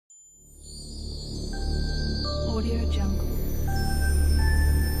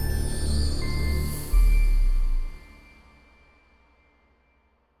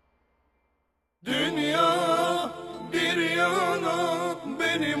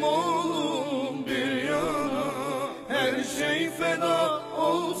benim oğlum bir yana, her şey feda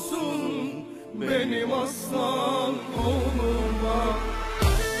olsun benim aslan oğluma.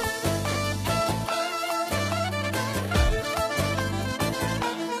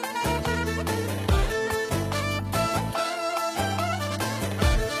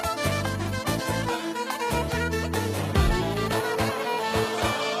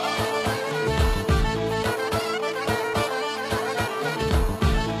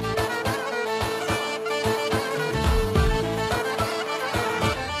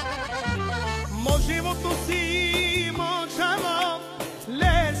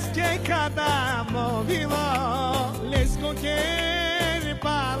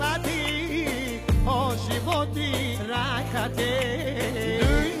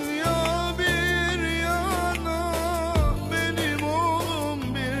 Dünya bir yana, benim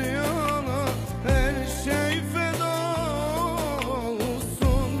oğlum bir yana, her şey feda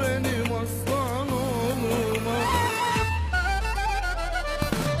olsun benim aslan oğluma.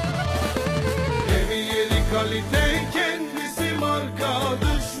 Evi yeri kalite, kendisi marka,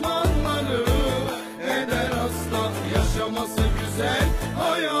 düşmanları eder hasta. Yaşaması güzel,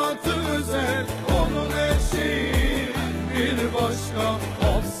 hayatı özel, onun her şeyi bir başka.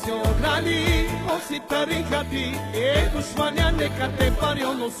 Opsiyonali, osi tarikati, düşmanyan ne kate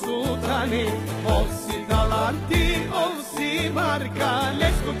paryon sultani. Osi talanti, osi marka,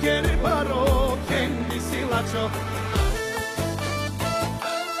 lesko kere baro, kendisi laço.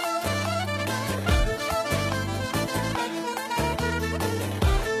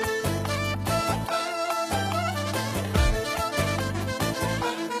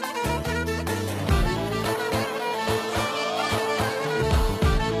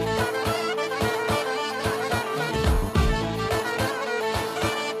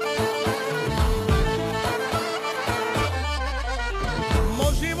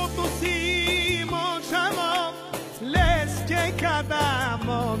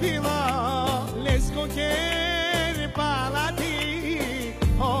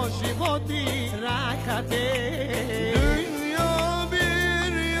 Dünya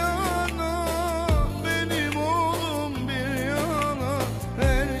bir yana, benim oğlum bir yana,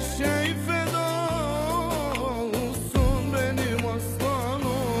 her şey feda olsun benim aslan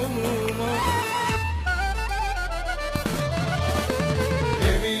oğluma.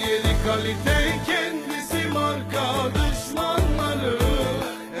 Evi yeri kalite, kendisi marka, düşmanları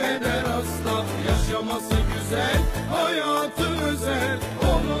eder hasta. Yaşaması güzel, hayatı özel,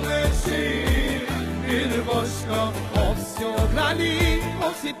 onun her şeyi bir başka. Opsiyonali,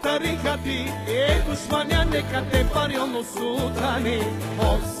 osi tarikati, düşmanyan ne kate paryon sultani.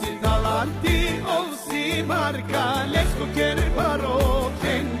 Osi talanti, osi marka, lesko kere baro,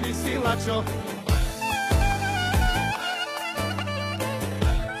 kendisi laço.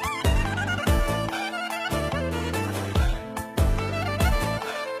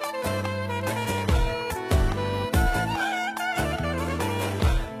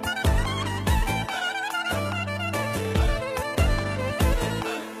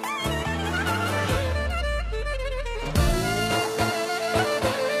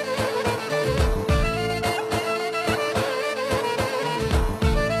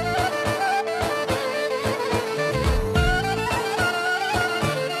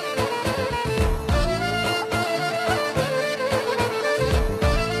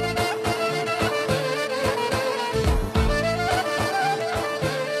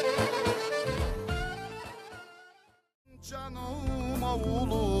 Canım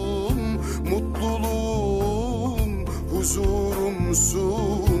oğlum, mutluluğum,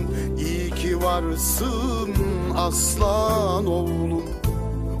 huzurumsun. İyi ki varsın aslan oğlum.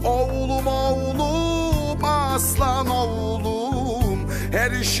 Oğlum oğlum, aslan oğlum,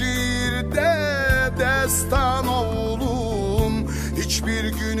 her şiirde destan oğlum.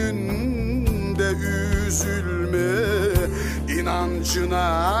 Hiçbir gününde üzülme, inancına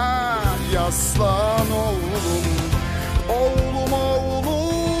yaslan oğlum. Oğlum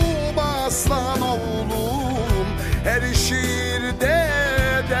oğlum, aslan oğlum, her şiirde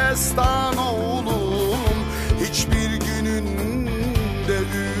destan oğlum. Hiçbir gününde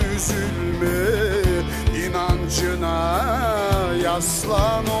üzülme, inancına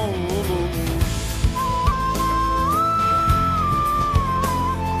yaslan oğlum.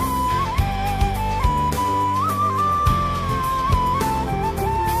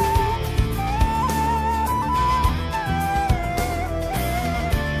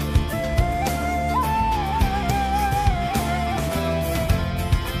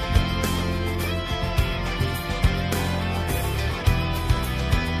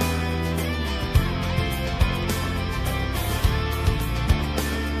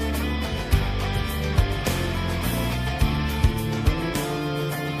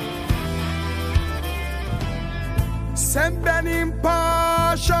 Sen benim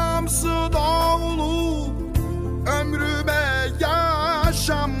paşamsın oğlum, ömrüme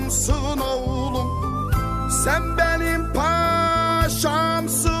yaşamsın oğlum. Sen benim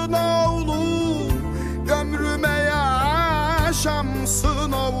paşamsın oğlum, ömrüme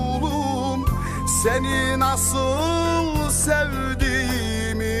yaşamsın oğlum. Seni nasıl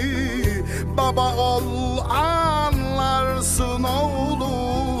sevdiğimi baba ol anlarsın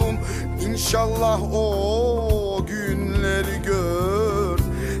oğlum. İnşallah o günleri gör,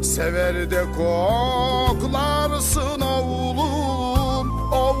 sever de koklarsın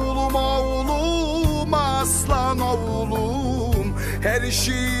oğlum. Oğlum oğlum aslan oğlum, her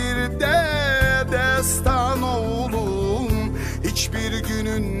şiirde destan oğlum. Hiçbir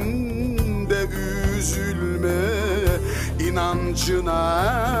gününde üzülme, inancına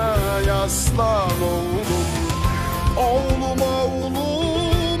yaslan oğlum. Oğlum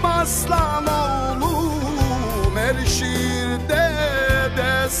oğlum aslan oğlum, her şiirde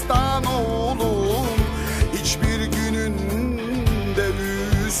destan oğlum. Hiçbir gününde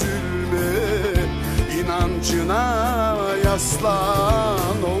üzülme, inancına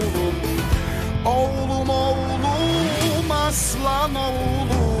yaslan oğlum. Oğlum oğlum aslan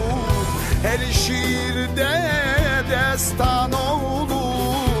oğlum, her şiirde destan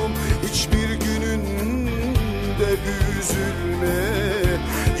oğlum. Hiçbir gününde üzülme,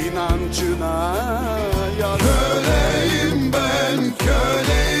 inancına yaslan. Köleyim ben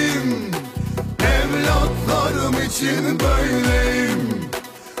köleyim, evlatlarım için böyleyim.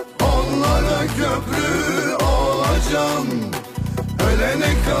 Onlara köprü olacağım,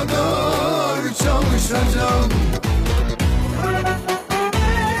 ölene kadar çalışacağım.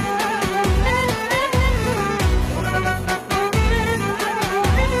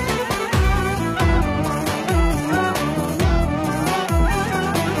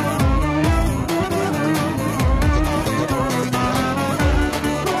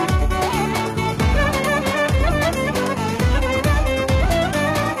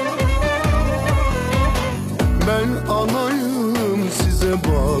 Ben anayım, size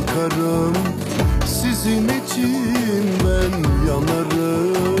bakarım, sizin için ben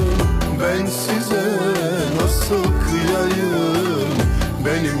yanarım. Ben size nasıl kıyayım,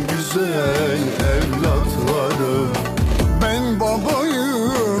 benim güzel evlatlarım. Ben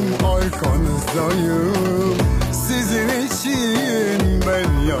babayım, arkanızdayım, sizin için ben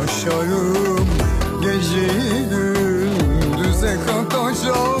yaşarım. Geceyi gündüze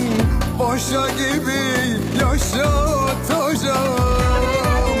katacağım, paşa gibi yaşatacağım.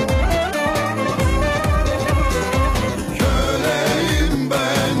 Köleyim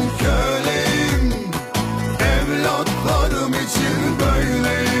ben köleyim, evlatlarım için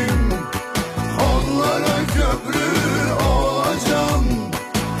böyleyim. Onlara köprü olacağım,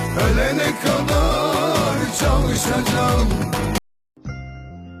 ölene kadar çalışacağım.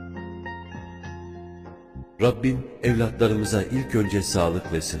 Rabbim evlatlarımıza ilk önce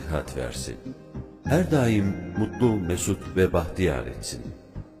sağlık ve sıhhat versin. Her daim mutlu, mesut ve bahtiyar etsin.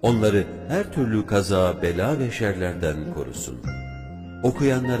 Onları her türlü kaza, bela ve şerlerden korusun.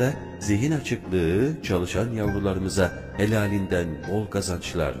 Okuyanlara zihin açıklığı, çalışan yavrularımıza helalinden bol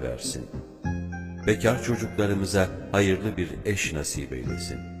kazançlar versin. Bekar çocuklarımıza hayırlı bir eş nasip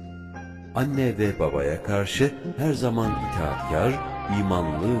eylesin. Anne ve babaya karşı her zaman itaatkar,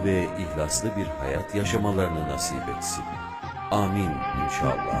 imanlı ve ihlaslı bir hayat yaşamalarını nasip etsin. Amin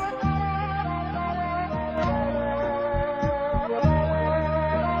inşallah.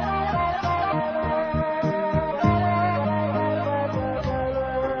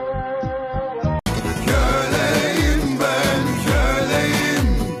 Köleyim ben köleyim,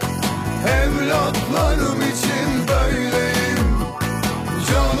 evlatlarım için böyleyim.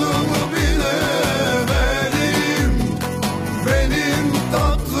 Canımı bile vereyim, benim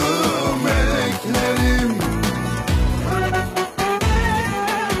tatlı meleklerim.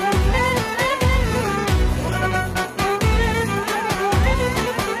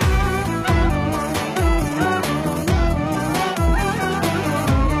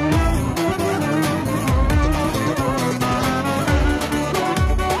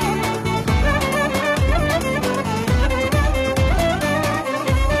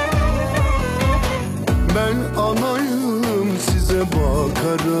 Ben anayım, size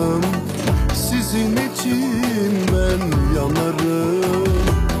bakarım, sizin için ben yanarım.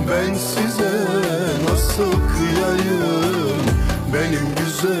 Ben size nasıl kıyayım, benim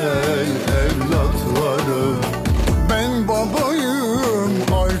güzel evlatlarım. Ben babayım,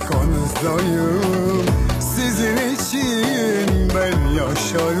 arkanızdayım, sizin için ben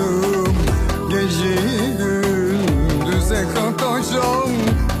yaşarım. Geceyi gündüze katacağım,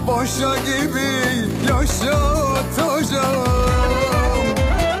 paşa gibi yaşar. satacağım.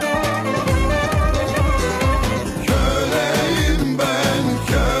 Köleyim ben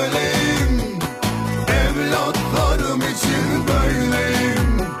köleyim, evlatlarım için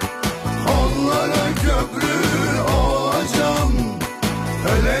böyleyim. Onlara köprü olacağım,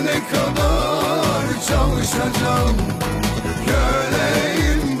 ölene kadar çalışacağım.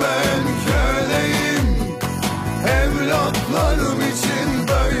 Köleyim ben köleyim, evlatlarım için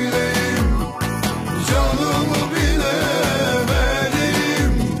böyleyim. Canımı bile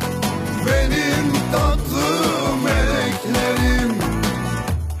veririm, benim tatlı meleklerim.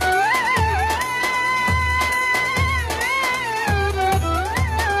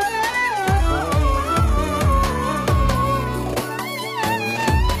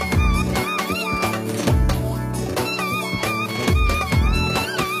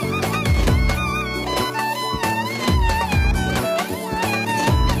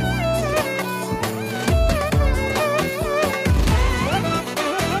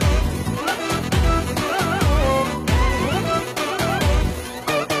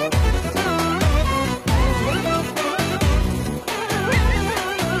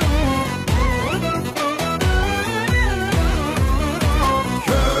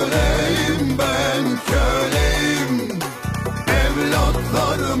 Köleyim ben köleyim,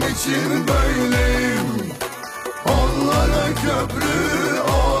 evlatlarım için böyleyim. Onlara köprü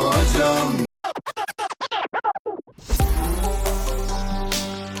olacağım.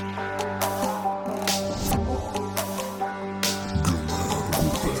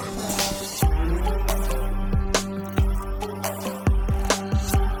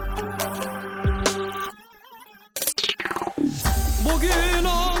 Bugün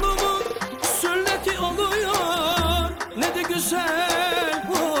oğlumun sünneti oluyor, ne de güzel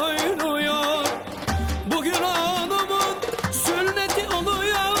oynuyor. Bugün oğlumun sünneti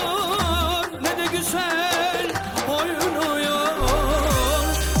oluyor, ne de güzel oynuyor.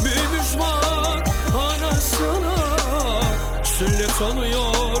 Büyümüş bak anasına, sünnet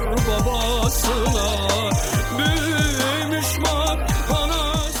oluyor babasına. Büyümüş bak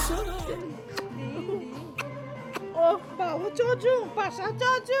anasına. Of balı çocuğum, paşa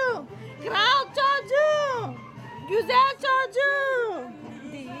çocuğum, kral çocuğum, güzel çocuğum,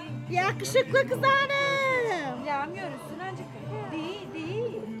 yakışıklı kız hanım. Yağmıyoruz Sünacık. Değil,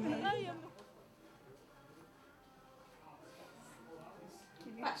 değil.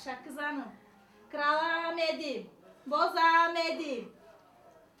 Paşa kız hanım, kral Ahmet'im, boz Ahmet'im,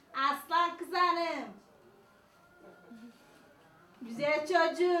 aslan kız hanım, güzel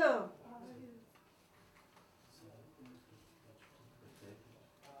çocuğum.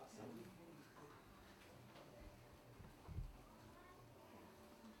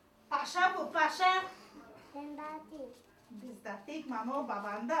 Paşa bu paşa. Ben daha değil. Biz de değil mama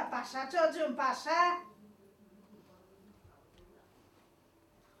baban da paşa çocuğum paşa.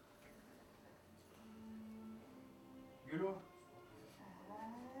 Gülü.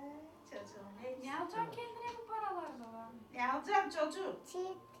 Çocuğum ne? Ne alacaksın kendine bu paralarla? Ne alacağım çocuğum?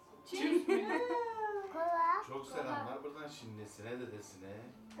 Çift. Çift mi? Kola. Çok selamlar buradan şimdisine dedesine.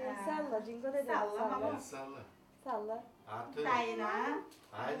 Salla Cingo dede. Salla El mama. salla. Salla. Artık. Dayına.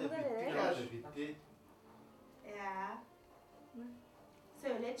 Haydi bitti hadi bitti. Ya.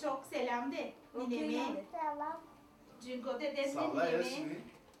 Söyle çok selam de. Ninemi. Salla. Cingo dedemin Salla ninemi. Ersin'i.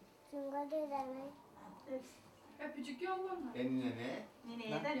 Cingo dede. Öpücük yollama. Enine.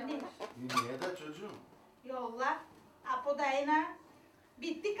 Nineye de ne? Nineye de çocuğum. Yolla. Apo dayına.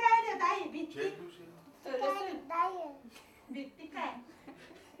 Bitti kaydı dayı bitti. Çek bu şeyi. Söyle söyle. Dayı. Bitti kay.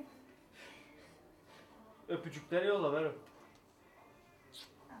 Öpücükleri yolla ver.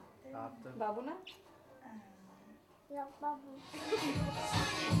 Attım. Babuna? Yok babu.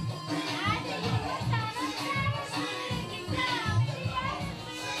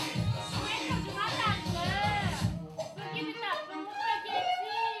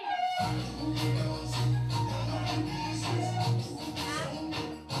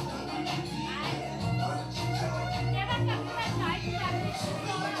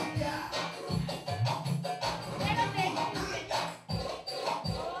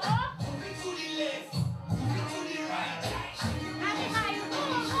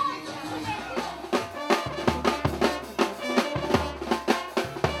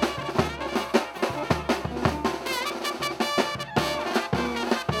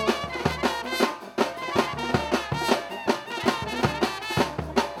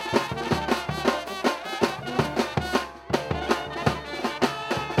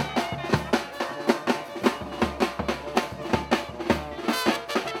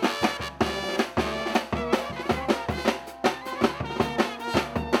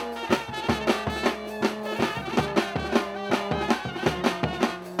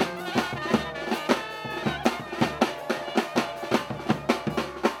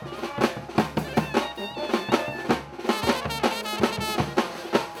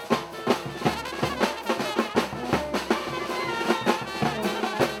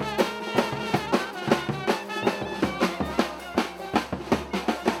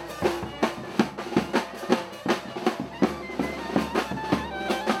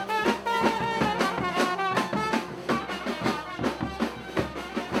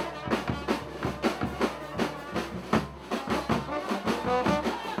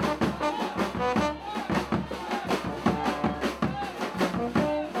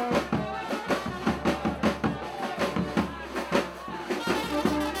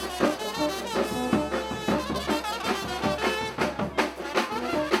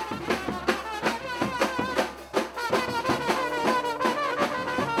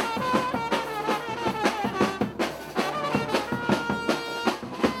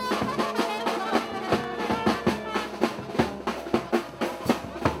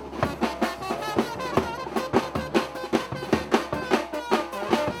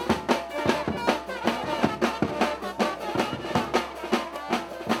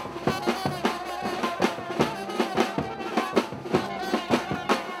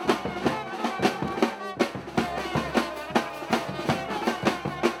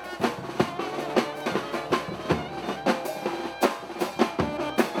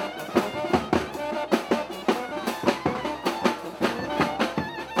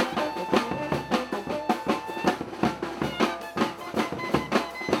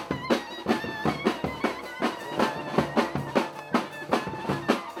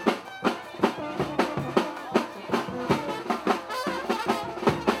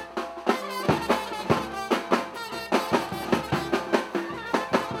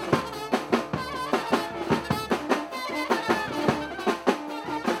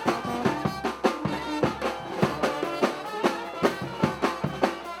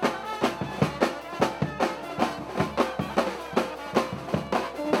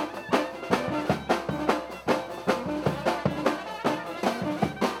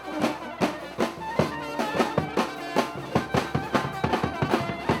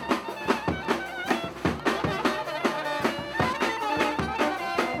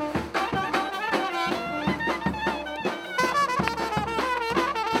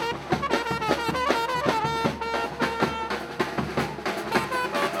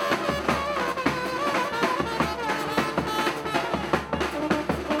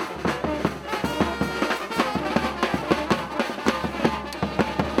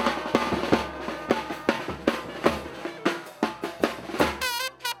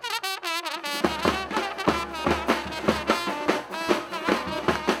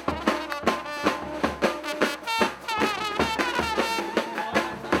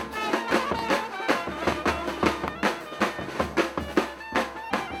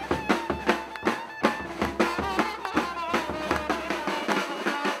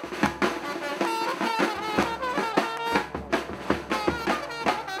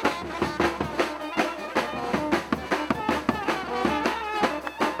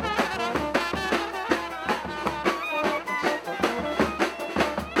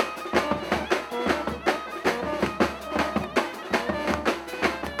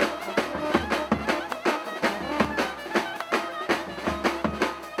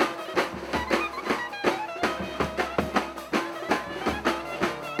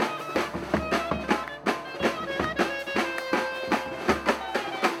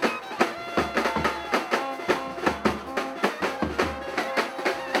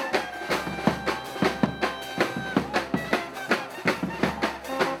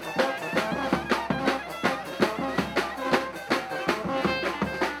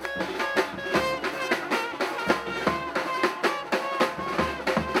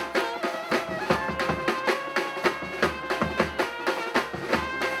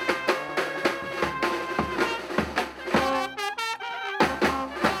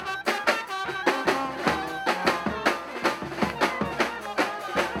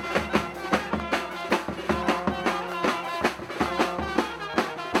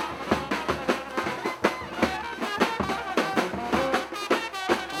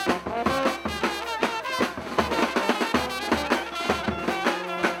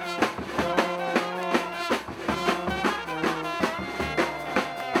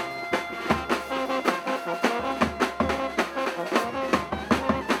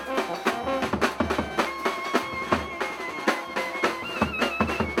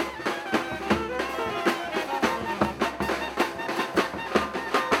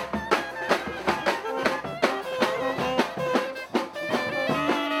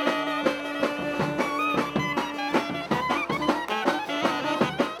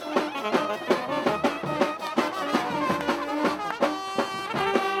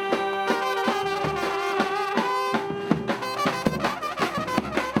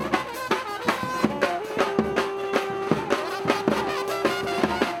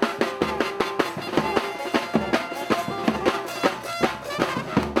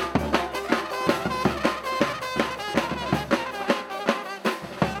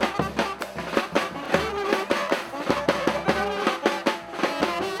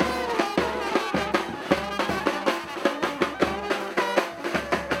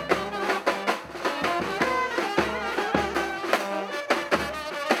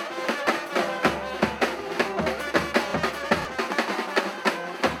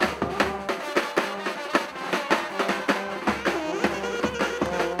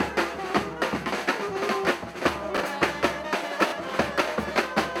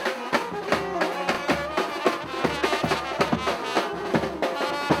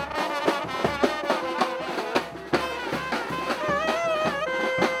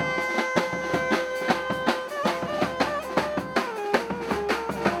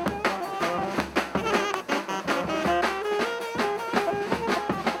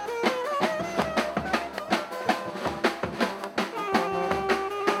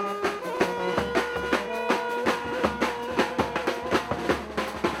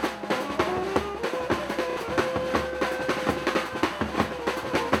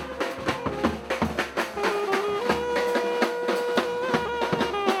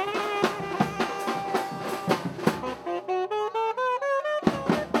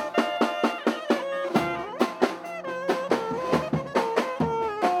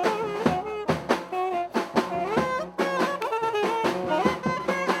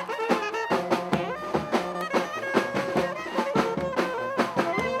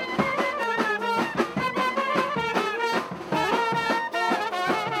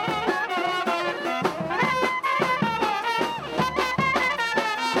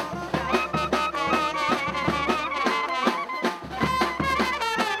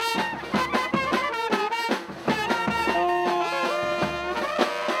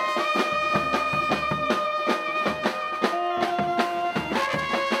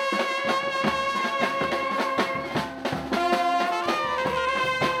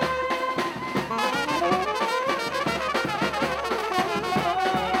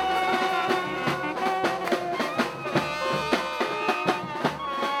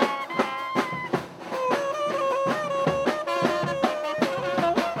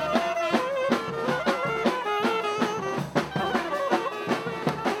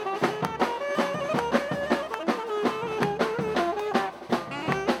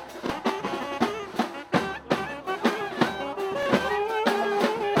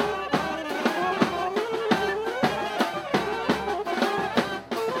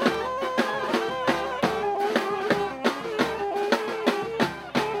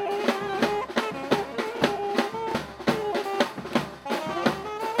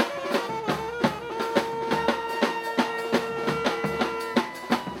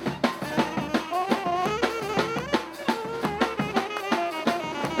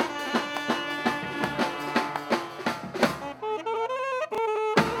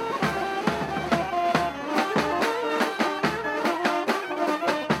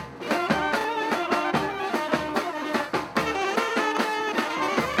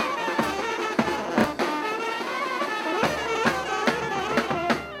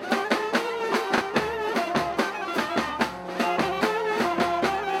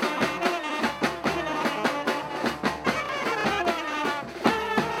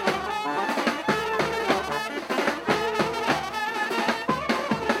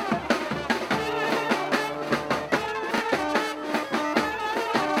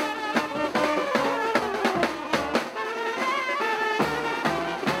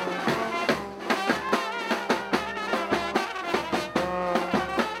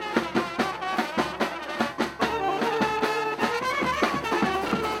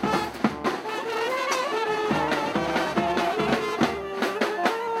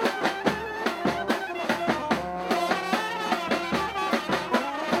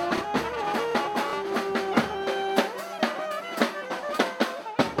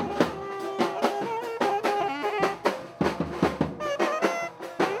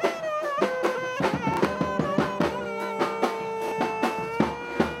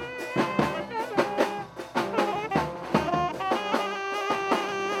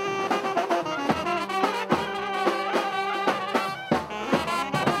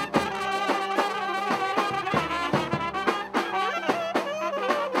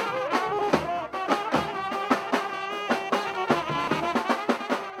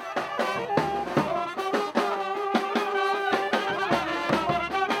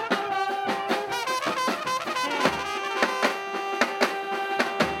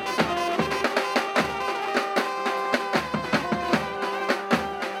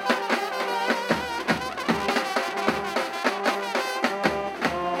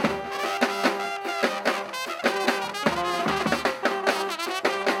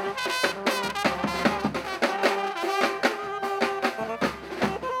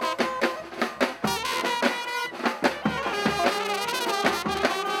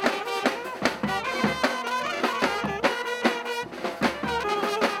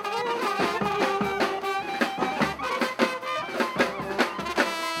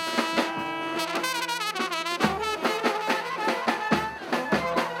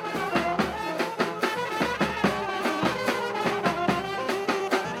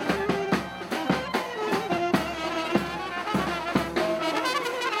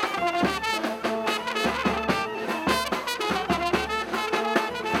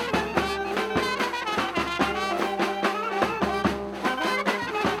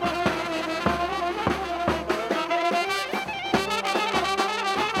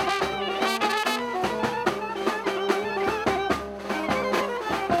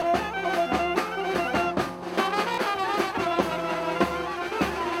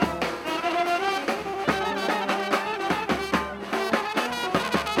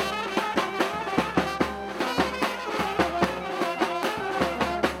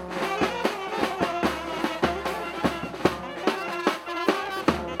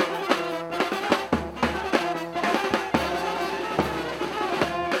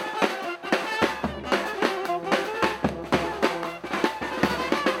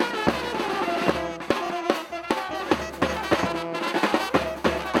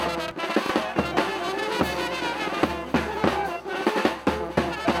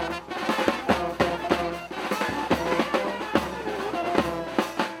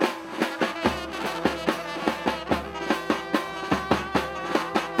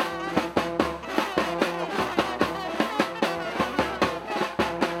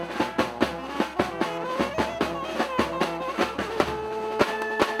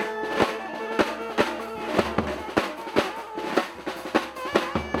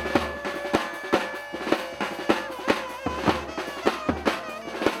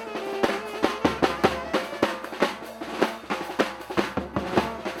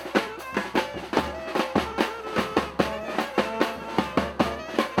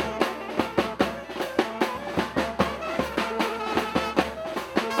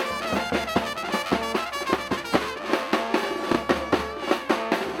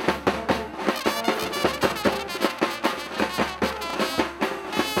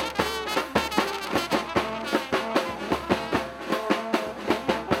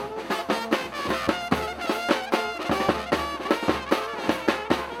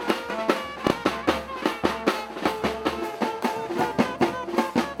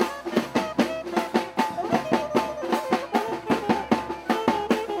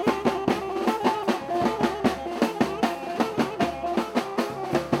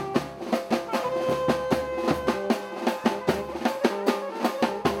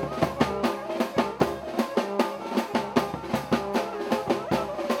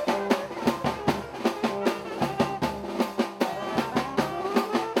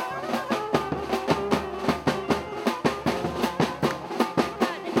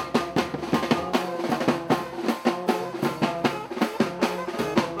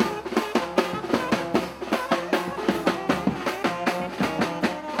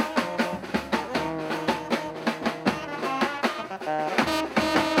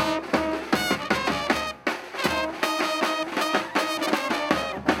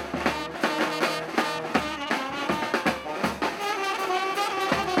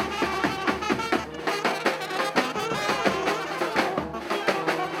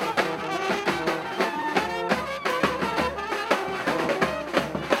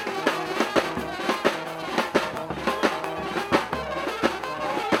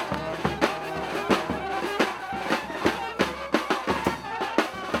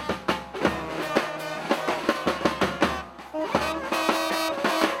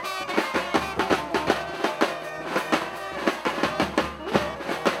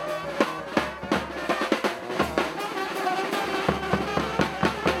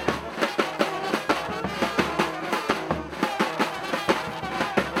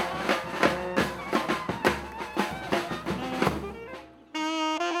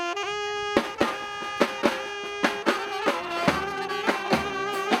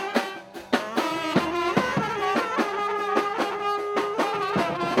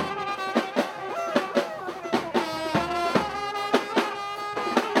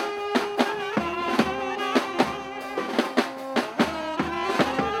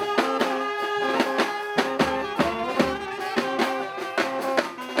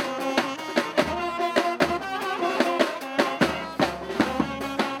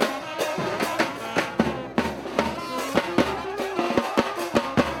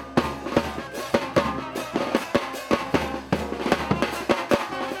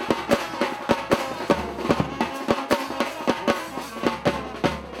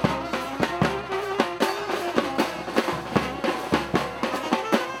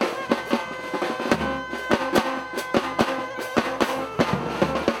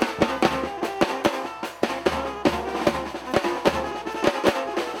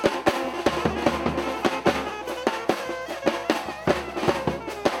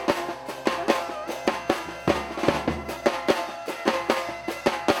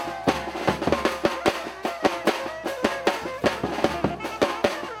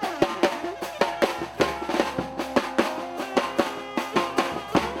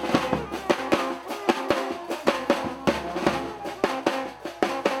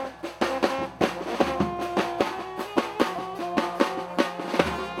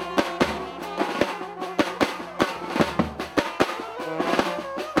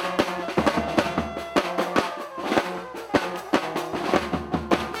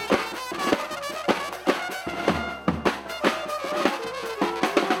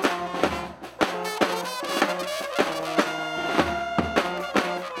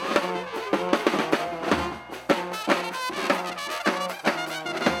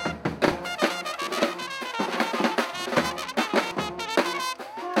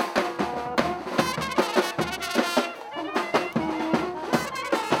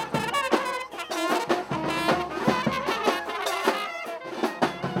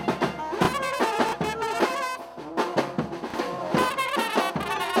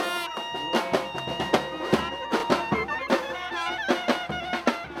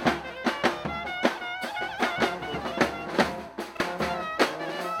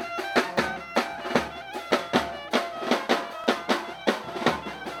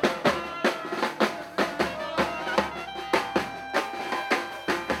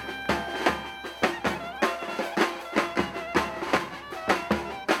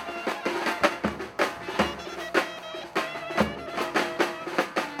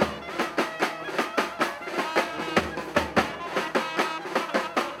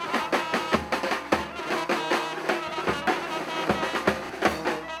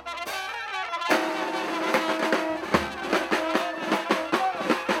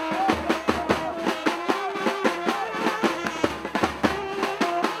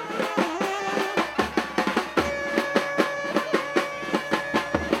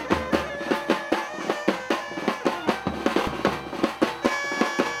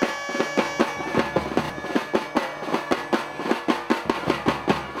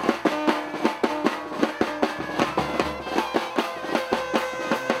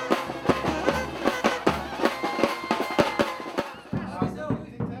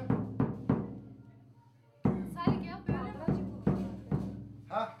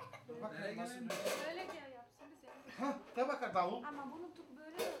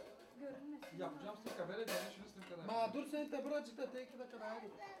 yapacağım sırka belediyeni şunu sırka. Ma dur sen de birazcık da tek dakika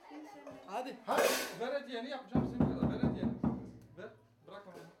hadi. Hadi. Hadi. Belediyeni yapacağım sırka. Belediyeni. Ver. Bırak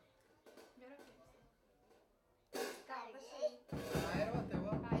onu. Merak etme. Kardeşim. Hayır bak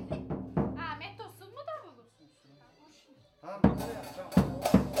devam. Haydi. Ahmet olsun mu da bulursun? Ha böyle yapacağım.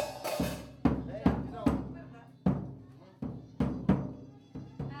 Hey bir daha.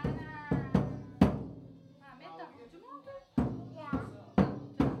 Ana. Ahmet davulcu mu oldu? Ya.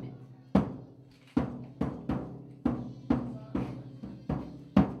 Davulcu Ahmet.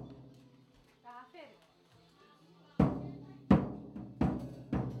 Aferin.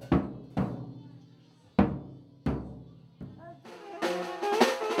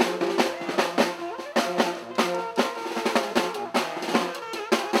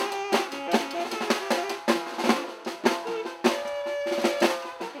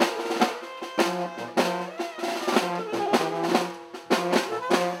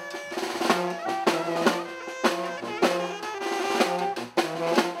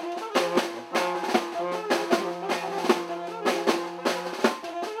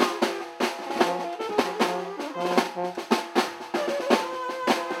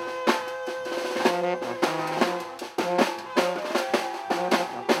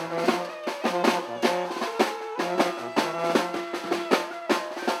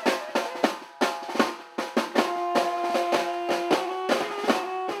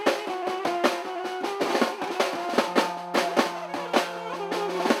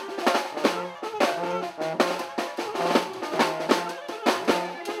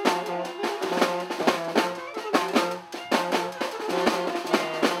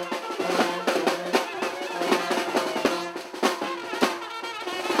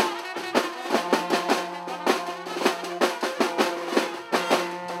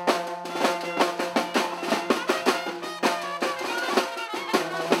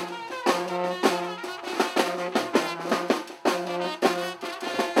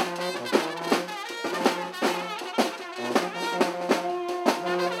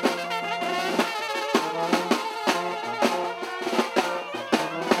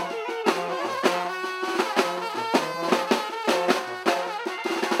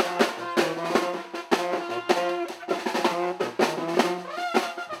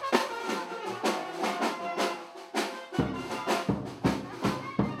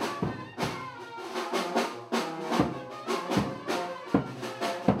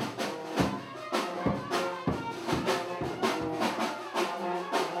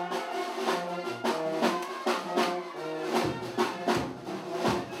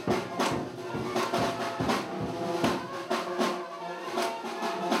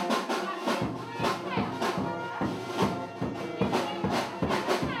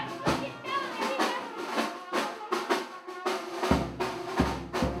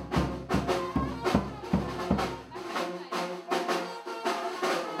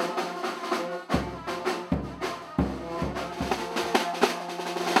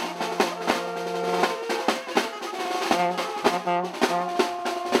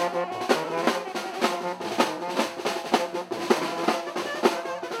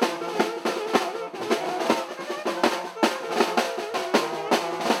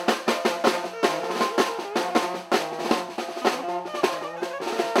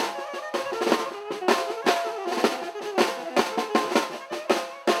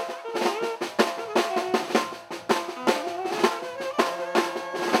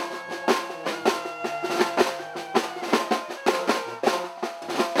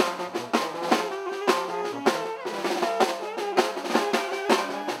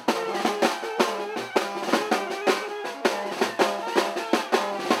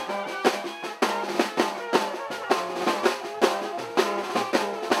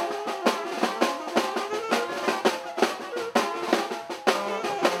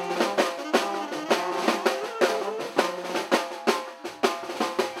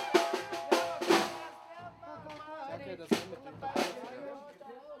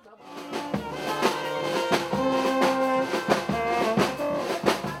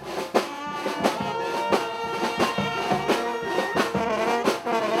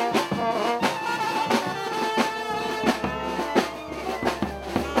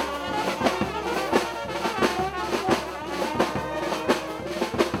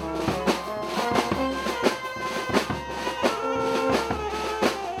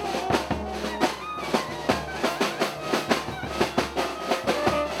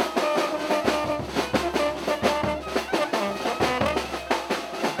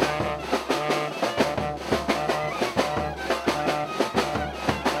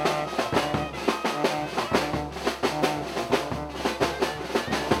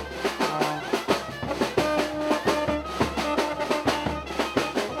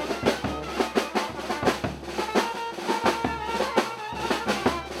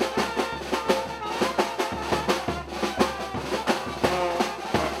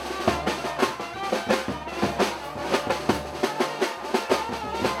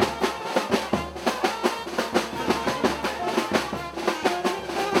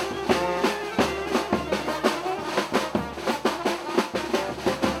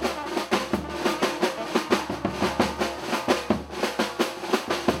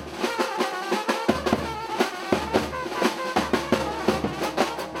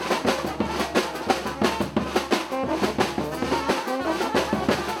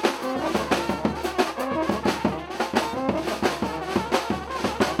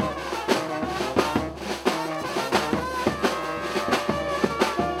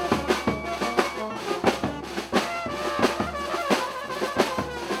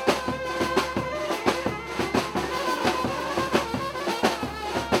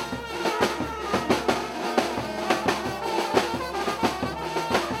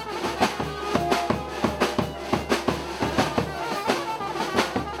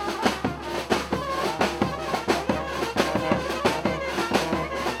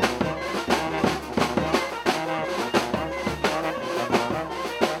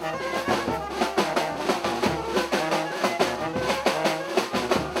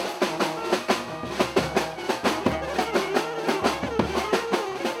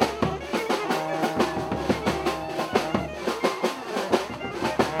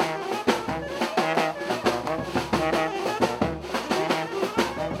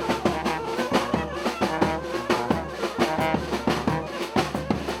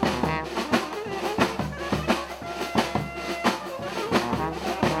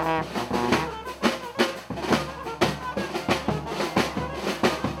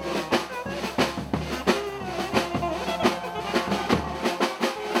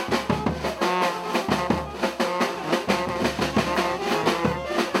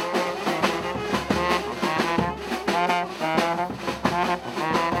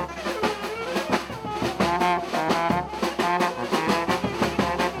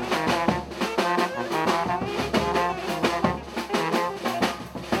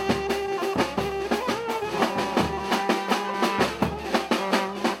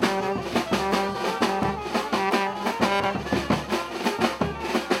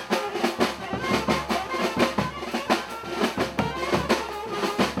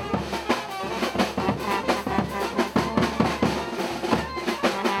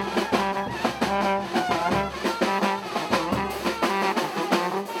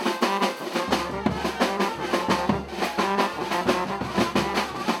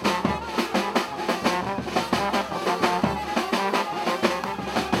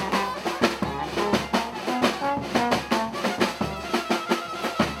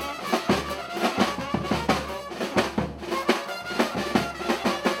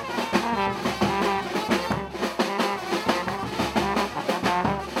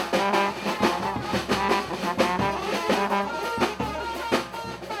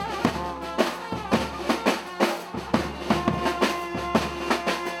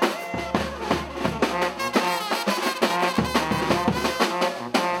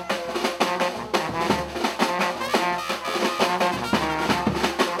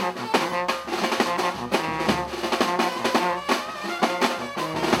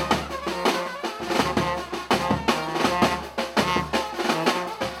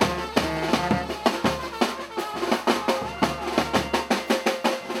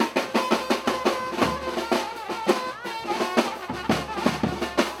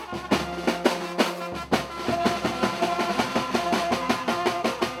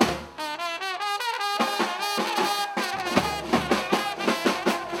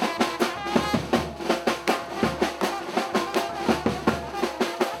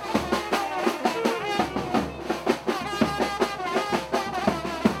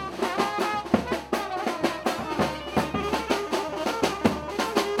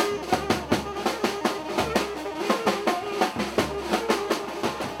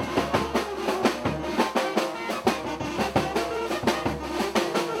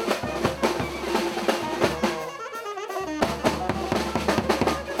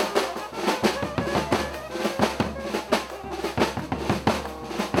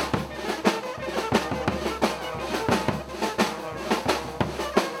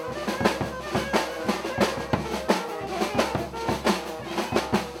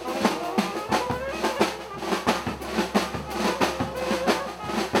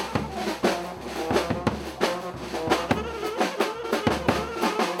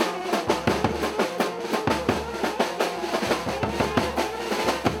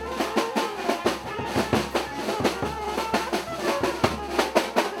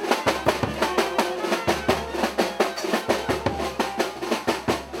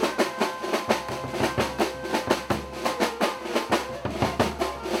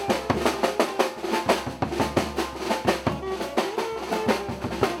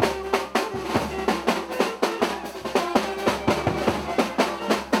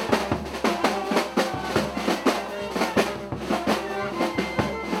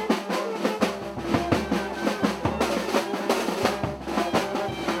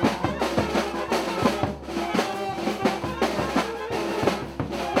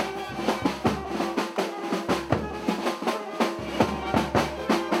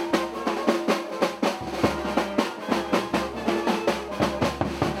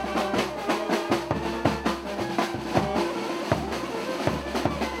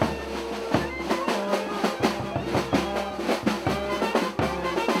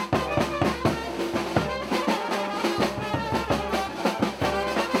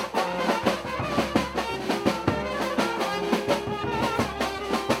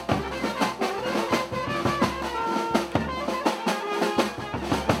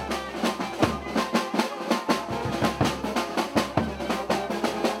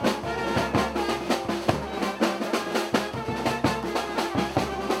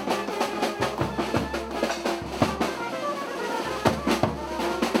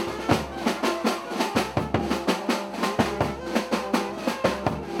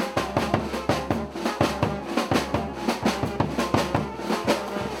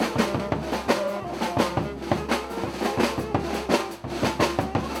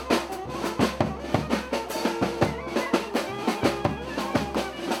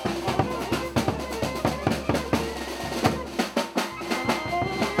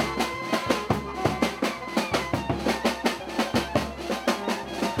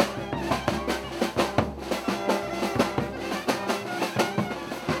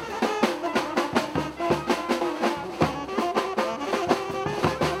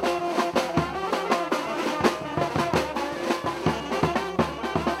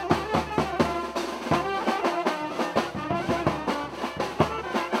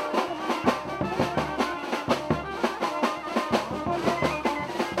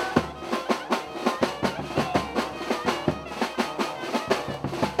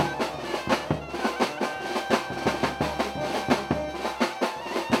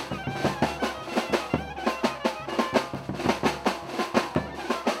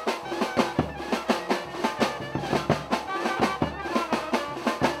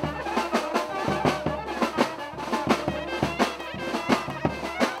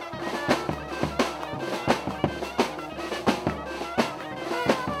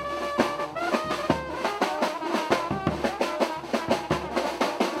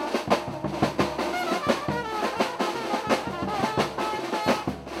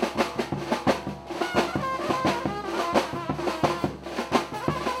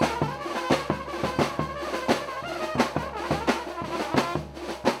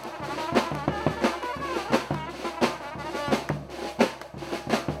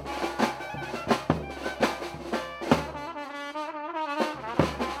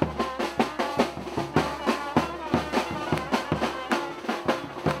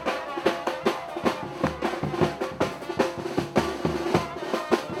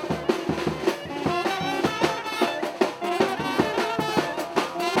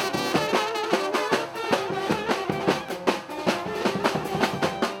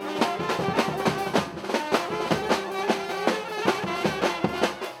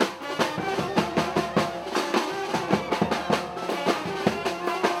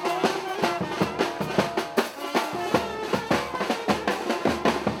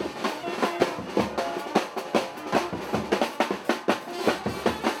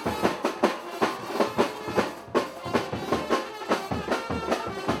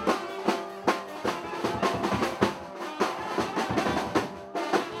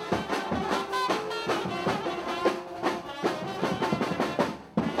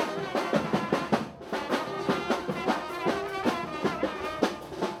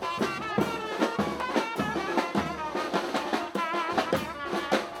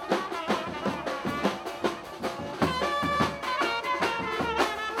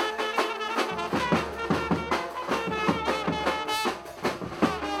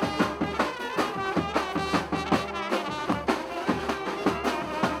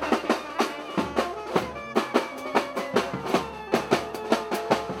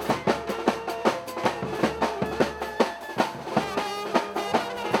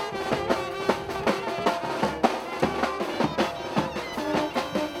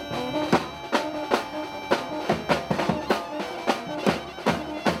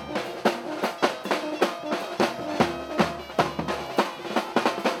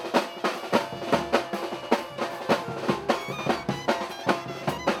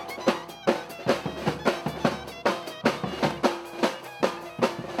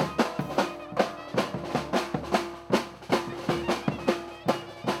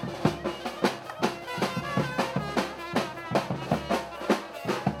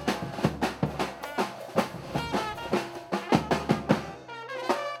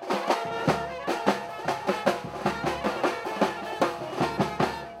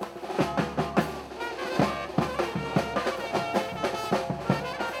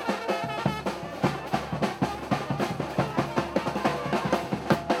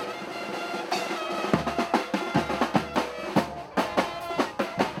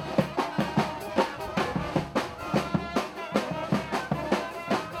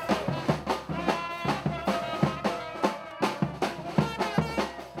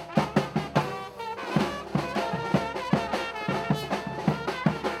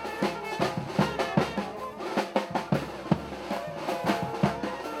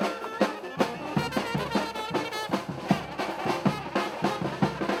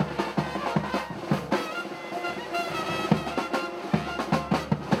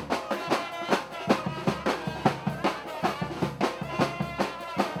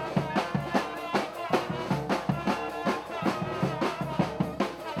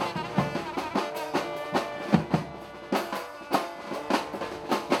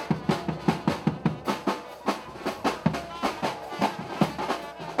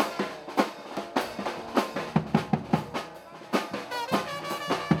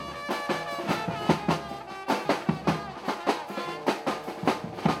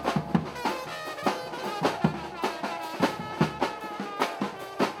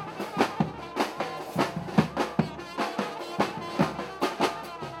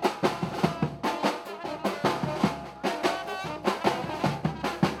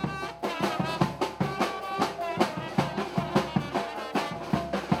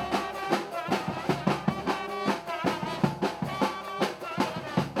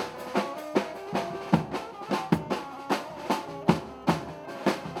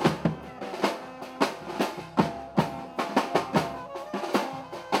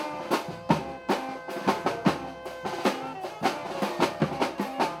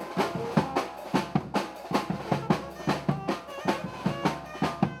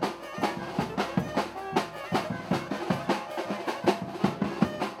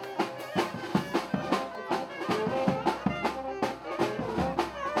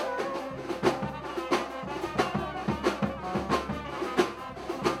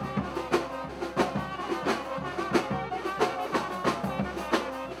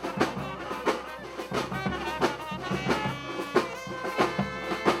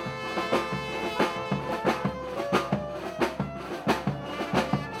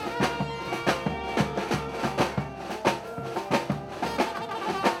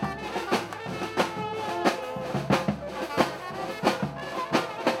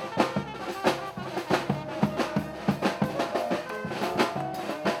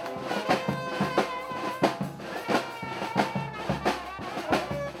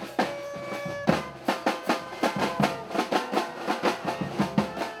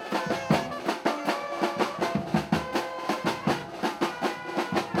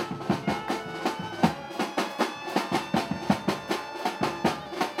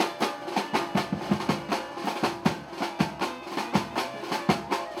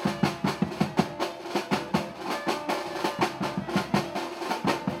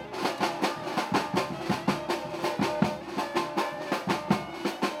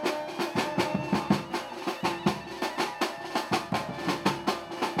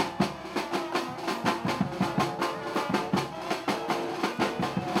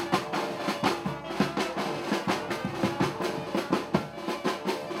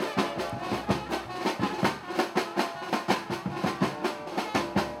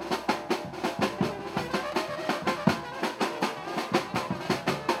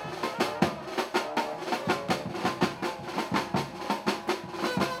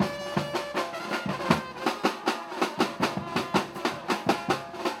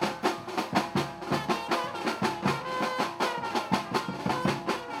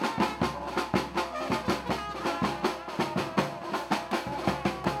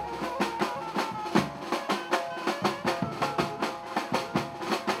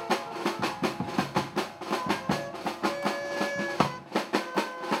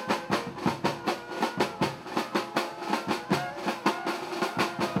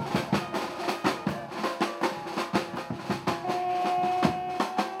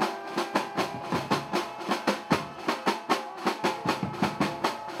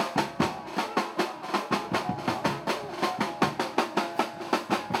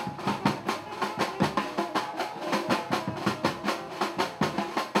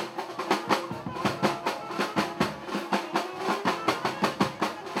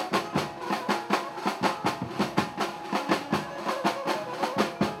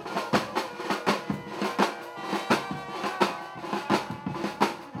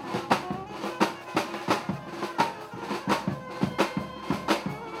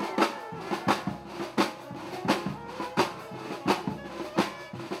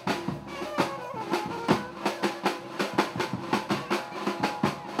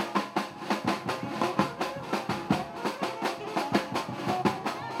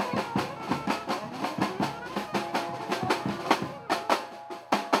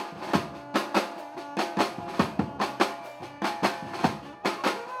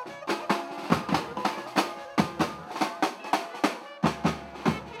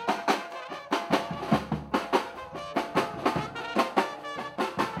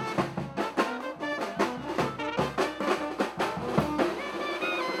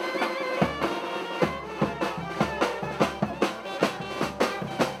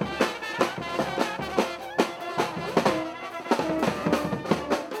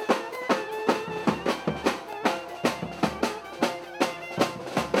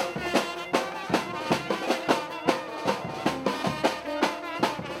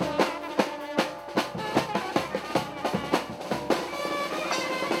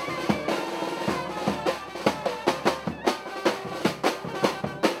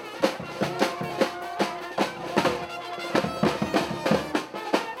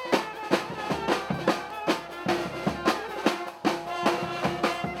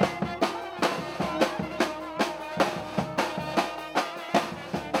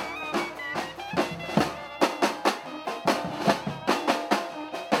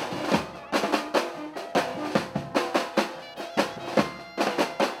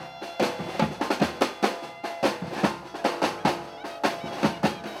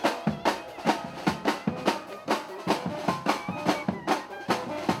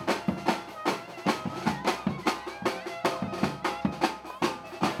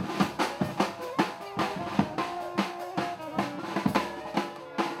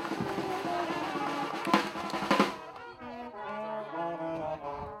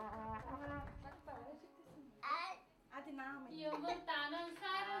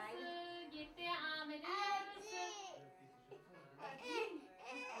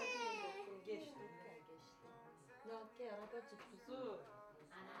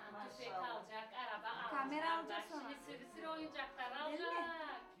 Kamera alacağız sonra. Şimdi sürü oyuncaklar alacak.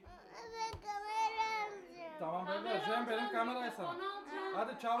 Evet kamera alacağım. Tamam bebeğim sen benim kamerayı sana. Onu alacağım.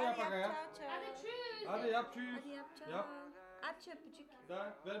 Hadi çav yap aga ya. Hadi çüz. Hadi yap çüz. Hadi yapacağım. Yap. Aç öpücük.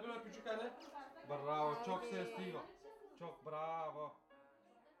 Da, ver bir öpücük hadi. Bravo çok sesli o. Çok bravo.